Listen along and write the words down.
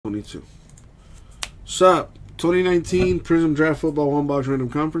22. Sup? 2019 Prizm Draft Football 1-box Random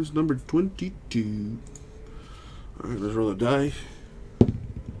Conference number 22. Alright, let's roll a die.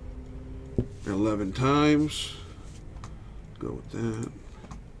 11 times. Go with that.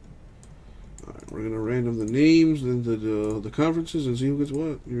 Alright, we're going to random the names and the conferences and see who gets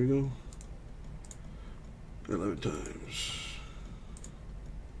what. Here we go. 11 times.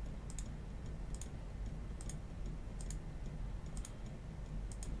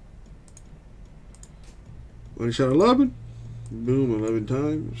 One shot 11. Boom, 11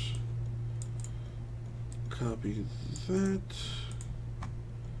 times. Copy that.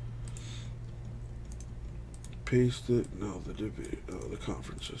 Paste it. No, the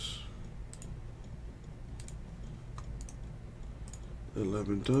conferences.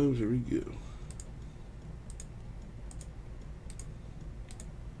 11 times. Here we go.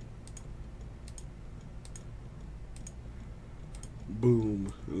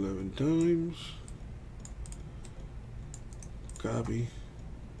 Boom, 11 times. Copy.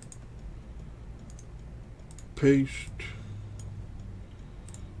 Paste.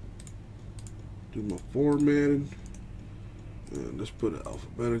 Do my formatting. And let's put it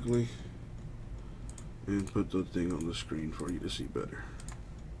alphabetically. And put the thing on the screen for you to see better.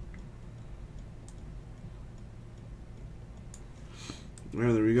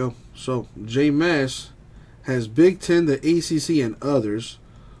 Alright, there we go. So, J-Mass has Big Ten, the ACC, and others.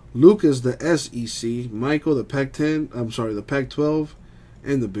 Lucas, the SEC. Michael, the Pac-10. I'm sorry, the Pac-12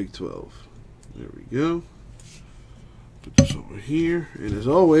 and the Big 12. There we go. Put this over here. And as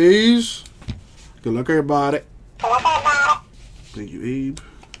always, good luck, everybody. Thank you, Abe.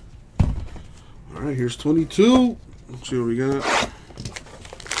 All right, here's 22. Let's see what we got.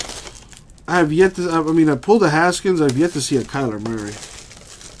 I have yet to. I mean, I pulled the Haskins. I've yet to see a Kyler Murray.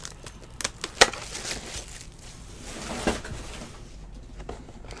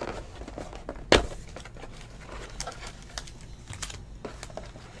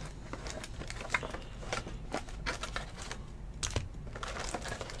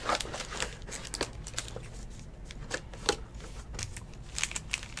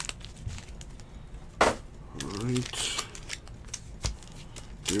 Alright.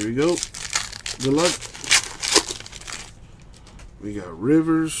 Here we go. Good luck. We got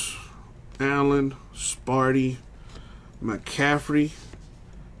Rivers, Allen, Sparty, McCaffrey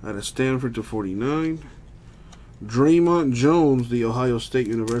out of Stanford to 49. Draymond Jones, the Ohio State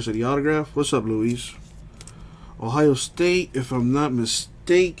University autograph. What's up, Luis? Ohio State, if I'm not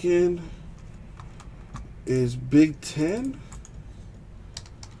mistaken, is Big Ten.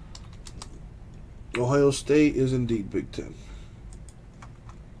 Ohio State is indeed Big Ten.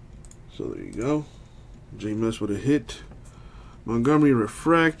 So there you go. J-Mess with a hit. Montgomery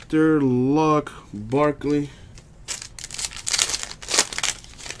Refractor. Luck. Barkley.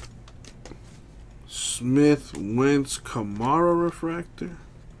 Smith. Wentz. Kamara Refractor.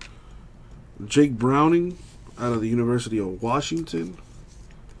 Jake Browning out of the University of Washington.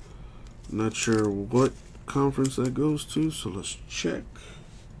 Not sure what conference that goes to, so let's check.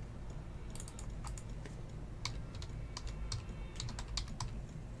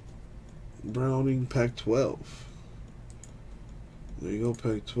 Browning, Pac-12. There you go,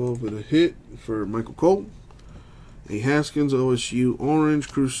 Pac-12 with a hit for Michael Cole. A Haskins, OSU, Orange,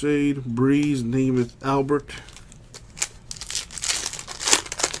 Crusade, Breeze, Namath, Albert.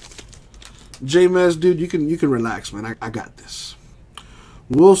 J-Maz, dude, you can relax, man. I got this.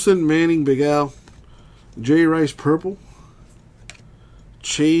 Wilson, Manning, Big Al. J. Rice, Purple.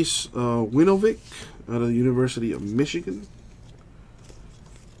 Chase Winovich out of the University of Michigan.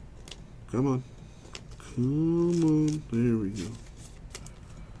 Come on. Come on. There we go.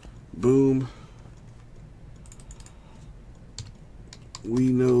 Boom. We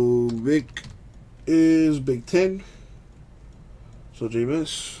know Vic is Big Ten. So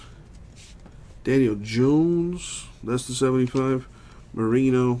J-Mess. Daniel Jones. That's the 75.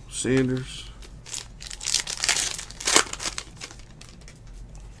 Marino. Sanders.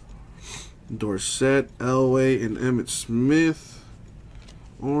 Dorsett. Elway and Emmitt Smith.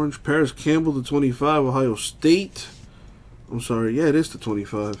 Orange. Paris Campbell to 25. Ohio State. I'm sorry. Yeah, it is to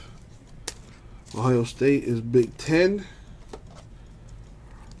 25. Ohio State is Big Ten.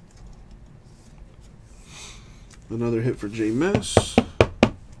 Another hit for J-Mess.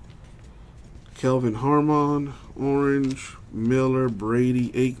 Kelvin Harmon. Orange. Miller. Brady.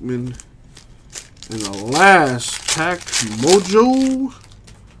 Aikman. And the last pack, Mojo.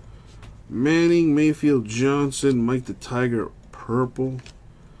 Manning. Mayfield. Johnson. Mike the Tiger. Purple.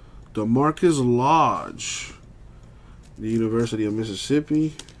 DeMarcus Lodge, the University of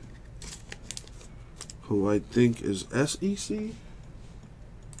Mississippi, who I think is SEC.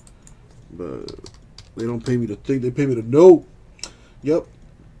 but they don't pay me to think. They pay me to know. Yep.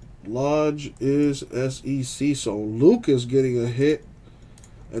 Lodge is SEC. So Lucas getting a hit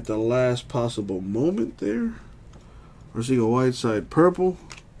at the last possible moment there. Arcega Whiteside purple.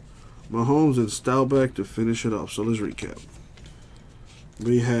 Mahomes and Staubach to finish it off. So let's recap.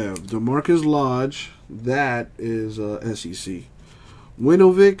 We have DeMarcus Lodge. That is SEC.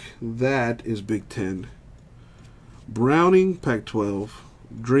 Winovich. That is Big Ten. Browning, Pac-12.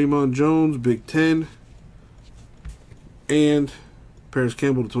 Draymond Jones, Big Ten. And Paris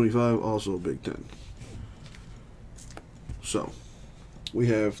Campbell to 25, also Big Ten. So, we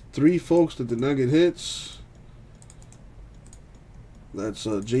have 3 folks that did not get hits. That's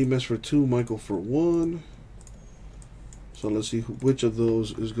J-Mess for 2, Michael for 1. So let's see which of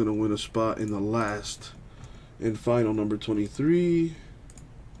those is going to win a spot in the last and final number 23.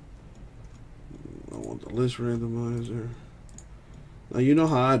 I want the list randomizer. Now you know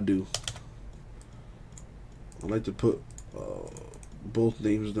how I do. I like to put both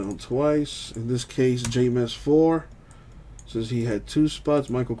names down twice. In this case, J-Mess 4. Since he had 2 spots,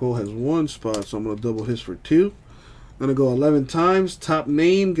 Michael Cole has 1 spot, so I'm going to double his for 2. I'm going to go 11 times. Top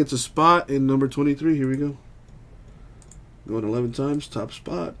name gets a spot in number 23. Here we go. Going 11 times, top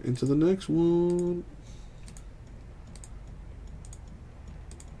spot into the next one.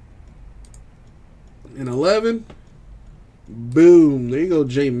 And 11. Boom. There you go,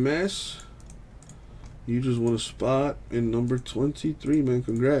 J-Mess. You just won a spot in number 23, man.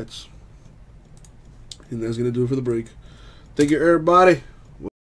 Congrats. And that's going to do it for the break. Thank you, everybody.